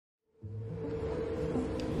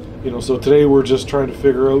So today we're just trying to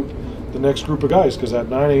figure out the next group of guys, because at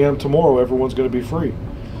 9 a.m. tomorrow everyone's going to be free.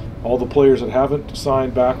 All the players that haven't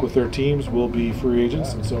signed back with their teams will be free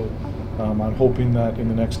agents, and so I'm hoping that in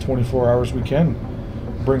the next 24 hours we can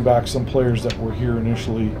bring back some players that were here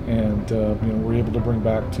initially, and we're able to bring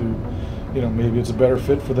back to, maybe it's a better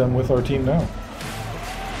fit for them with our team now.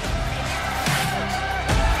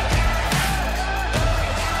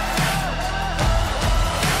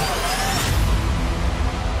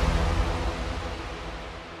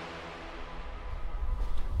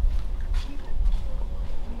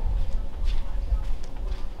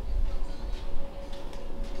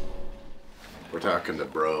 We're talking to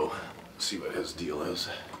Bro, see what his deal is.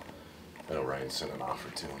 I know Ryan sent an offer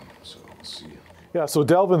to him, so we'll see. Yeah, so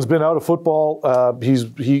Delvin's been out of football.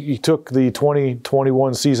 He took the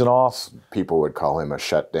 2021 season off. People would call him a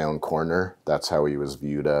shutdown corner. That's how he was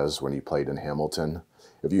viewed as when he played in Hamilton.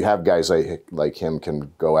 If you have guys like him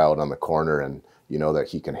can go out on the corner and you know that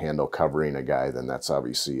he can handle covering a guy, then that's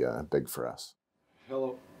obviously big for us.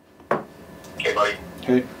 Hello. Hey, buddy.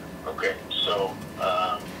 Hey. Okay, so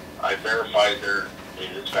I verified there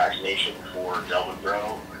is vaccination for Delvin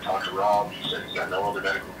Bro. I talked to Rob. He said he's got no other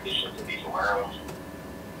medical conditions that he's aware of.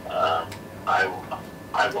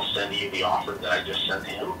 I will send you the offer that I just sent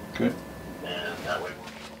him. Okay. And that way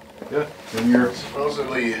Yeah. And you're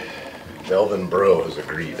Supposedly, Delvin Bro has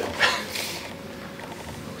agreed.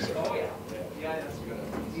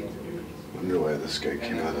 Wonder why this guy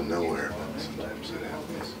came out of nowhere, but sometimes it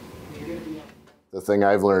happens. The thing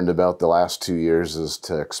I've learned about the last 2 years is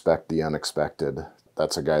to expect the unexpected.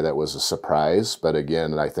 That's a guy that was a surprise, but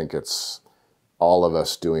again, I think it's all of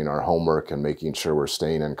us doing our homework and making sure we're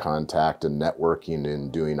staying in contact and networking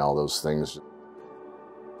and doing all those things.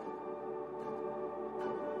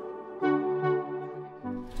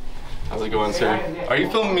 How's it going, sir? Are you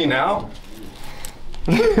filming me now?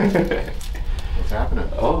 What's happening?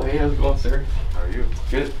 Oh, hey, how's it going, sir? How are you?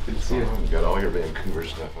 Good, good to see you. You got all your Vancouver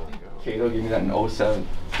stuff on. Cato gave me that in 07.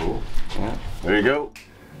 Cool. Yeah. There you go.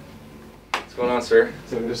 What's going on, sir?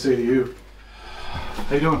 something to say to you.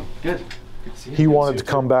 How you doing? Good. Good to see you. He wanted to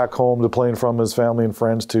come back home to playing from his family and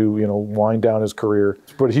friends to, wind down his career.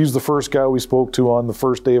 But he's the first guy we spoke to on the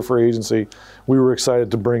first day of free agency. We were excited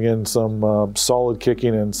to bring in some solid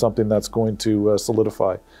kicking and something that's going to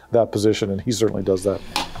solidify that position, and he certainly does that.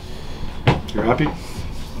 You're happy?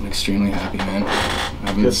 I'm extremely happy, man.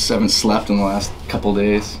 I haven't slept in the last couple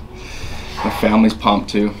days. My family's pumped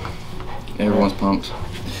too. Everyone's pumped.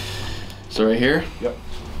 So right here? Yep.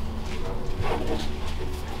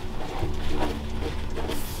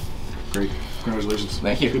 Great. Congratulations.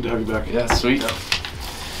 Thank you. Good to have you back. Yeah, sweet.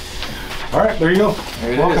 All right, there you go.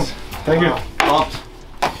 There it Welcome. is. Thank you. Pumped.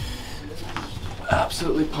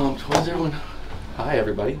 Absolutely pumped. How's everyone? Hi,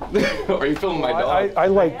 everybody. Are you filming my dog? I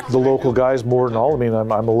like the local guys more than all. I mean,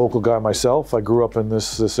 I'm a local guy myself. I grew up in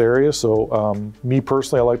this area, so me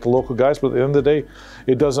personally, I like the local guys. But at the end of the day,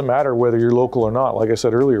 it doesn't matter whether you're local or not. Like I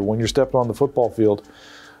said earlier, when you're stepping on the football field,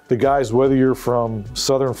 the guys, whether you're from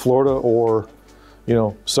Southern Florida or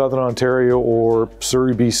Southern Ontario or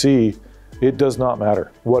Surrey, BC, it does not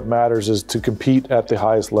matter. What matters is to compete at the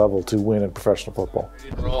highest level to win in professional football.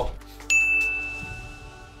 Roll.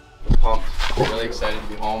 I'm pumped. I'm really excited to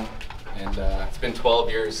be home. And it's been 12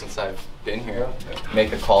 years since I've been here.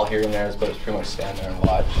 Make a call here and there, but it's pretty much stand there and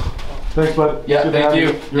watch. Thanks, bud. Yeah, thank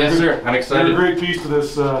you. Yes, sir. I'm excited. You're a great piece to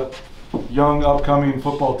this young, upcoming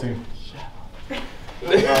football team.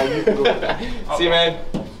 See you, man.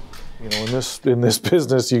 In this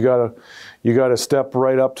business, you gotta step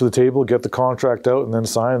right up to the table, get the contract out, and then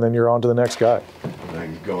sign, and then you're on to the next guy.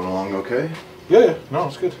 Everything going along okay? Yeah. No,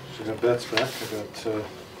 it's good. I got bets back.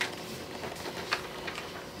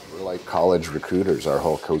 We're like college recruiters. Our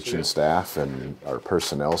whole coaching staff and our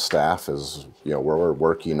personnel staff is, we're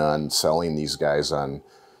working on selling these guys on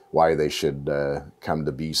why they should come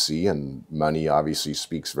to BC, and money obviously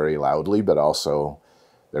speaks very loudly, but also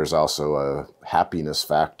there's also a happiness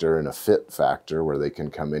factor and a fit factor where they can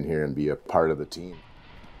come in here and be a part of the team.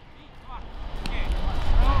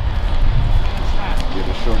 Get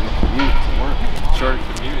a shorter commute to work. Shorter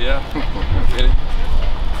commute, yeah. Get it.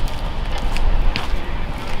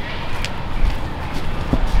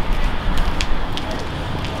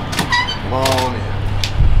 Come on in.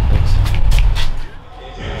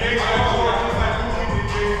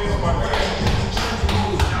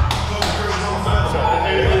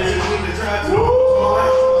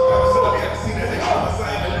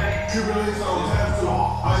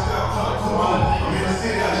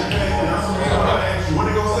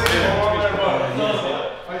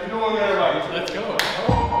 Let's go.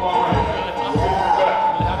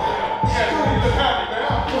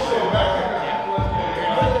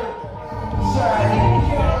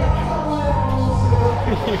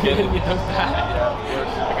 get him back. Yeah, of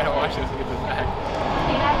course. I gotta watch this and get this back.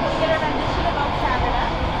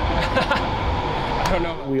 I don't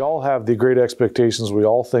know. We all have the great expectations. We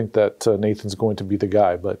all think that Nathan's going to be the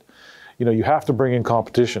guy, but you know, you have to bring in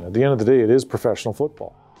competition. At the end of the day, it is professional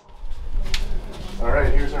football. All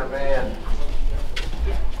right, here's our man.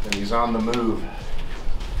 And he's on the move.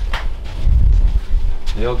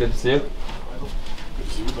 Neil, good to see you. Good to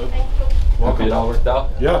see you, bud. Welcome. It all worked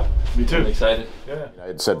out? Yeah, me too. I'm excited. Yeah. I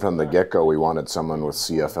had said from the get-go we wanted someone with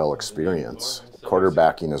CFL experience.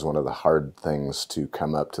 Quarterbacking is one of the hard things to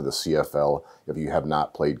come up to the CFL if you have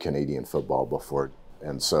not played Canadian football before.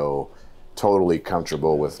 And so, totally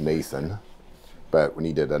comfortable with Nathan. But we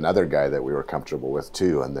needed another guy that we were comfortable with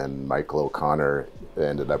too, and then Michael O'Connor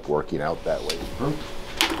ended up working out that way.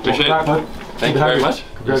 Appreciate it. Thank you very much.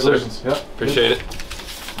 Congratulations. Yes, Appreciate it.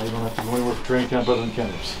 Now you don't have to go anywhere for training camp other than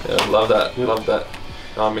Canada's. Yeah, love that. Love that.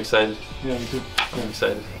 No, I'm excited. Yeah, me too. I'm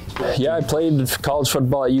excited. Yeah, I played college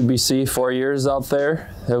football at UBC 4 years out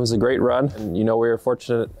there. It was a great run. And, you know, we were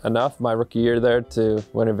fortunate enough my rookie year there to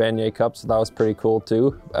win a Vanier Cup, so that was pretty cool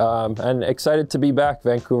too. And excited to be back.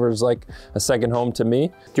 Vancouver's like a second home to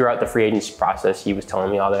me. Throughout the free agency process, he was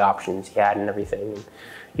telling me all the options he had and everything. And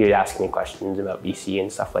he would ask me questions about BC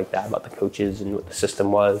and stuff like that, about the coaches and what the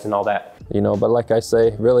system was and all that. You know, but like I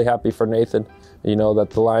say, really happy for Nathan. You know, that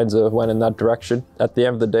the Lions went in that direction. At the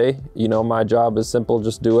end of the day, you know, my job is simple,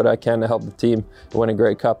 just do what I can to help the team win a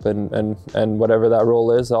great cup, and whatever that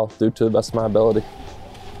role is, I'll do to the best of my ability.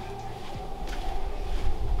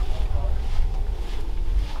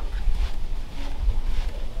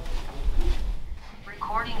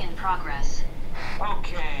 Recording in progress.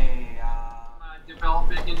 Okay,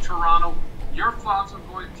 development in Toronto. Your thoughts on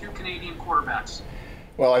going 2 Canadian quarterbacks?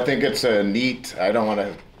 Well, I think it's a neat, I don't want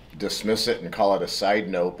to dismiss it and call it a side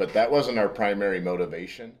note, but that wasn't our primary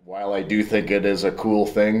motivation. While I do think it is a cool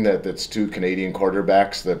thing that it's 2 Canadian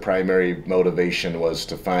quarterbacks, the primary motivation was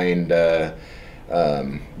to find you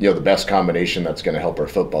know, the best combination that's going to help our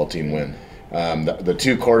football team win. The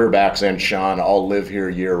 2 quarterbacks and Sean all live here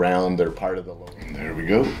year round. They're part of the local. There we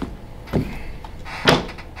go.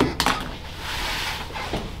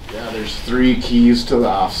 Yeah, there's 3 keys to the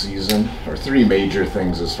off season, or 3 major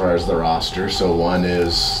things as far as the roster. So one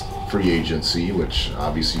is free agency, which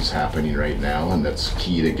obviously is happening right now, and that's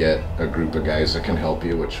key to get a group of guys that can help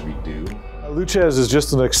you, which we do. Luchez is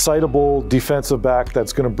just an excitable defensive back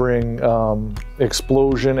that's going to bring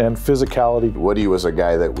explosion and physicality. Woody was a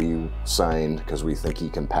guy that we signed because we think he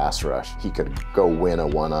can pass rush. He could go win a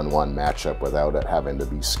one-on-one matchup without it having to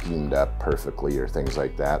be schemed up perfectly or things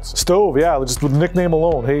like that. Stove, yeah, just with the nickname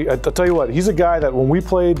alone. Hey, I'll tell you what, he's a guy that when we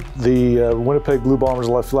played the Winnipeg Blue Bombers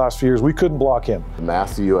the last few years, we couldn't block him.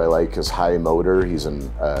 Matthew, I like his high motor. He's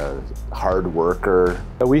a hard worker.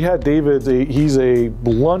 We had David, he's a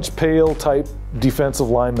lunch pail type defensive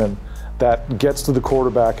lineman that gets to the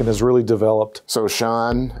quarterback and has really developed. So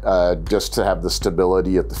Sean, just to have the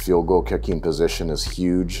stability at the field goal kicking position is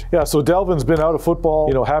huge. Yeah, so Delvin's been out of football.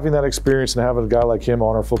 You know, having that experience and having a guy like him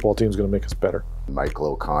on our football team is going to make us better. Michael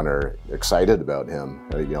O'Connor, excited about him.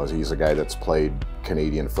 You know, he's a guy that's played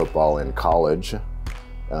Canadian football in college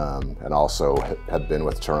and also had been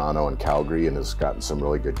with Toronto and Calgary and has gotten some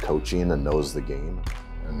really good coaching and knows the game.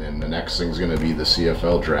 And then the next thing's going to be the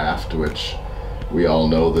CFL draft, which we all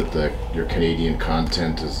know that your Canadian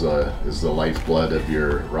content is the lifeblood of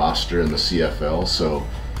your roster in the CFL, so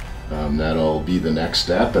that'll be the next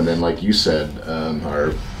step. And then, like you said,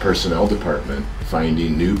 our personnel department,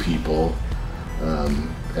 finding new people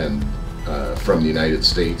and from the United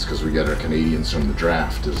States, because we get our Canadians from the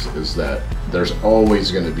draft, is that there's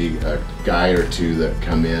always going to be a guy or 2 that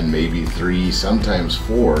come in, maybe 3, sometimes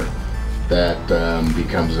 4, that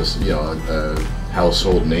becomes a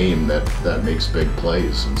household name that makes big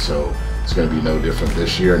plays. And so it's going to be no different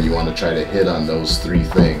this year, and you want to try to hit on those 3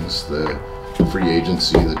 things: the free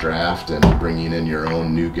agency, the draft, and bringing in your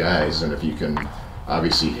own new guys. And if you can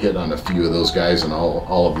obviously hit on a few of those guys in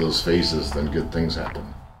all of those phases, then good things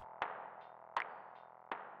happen.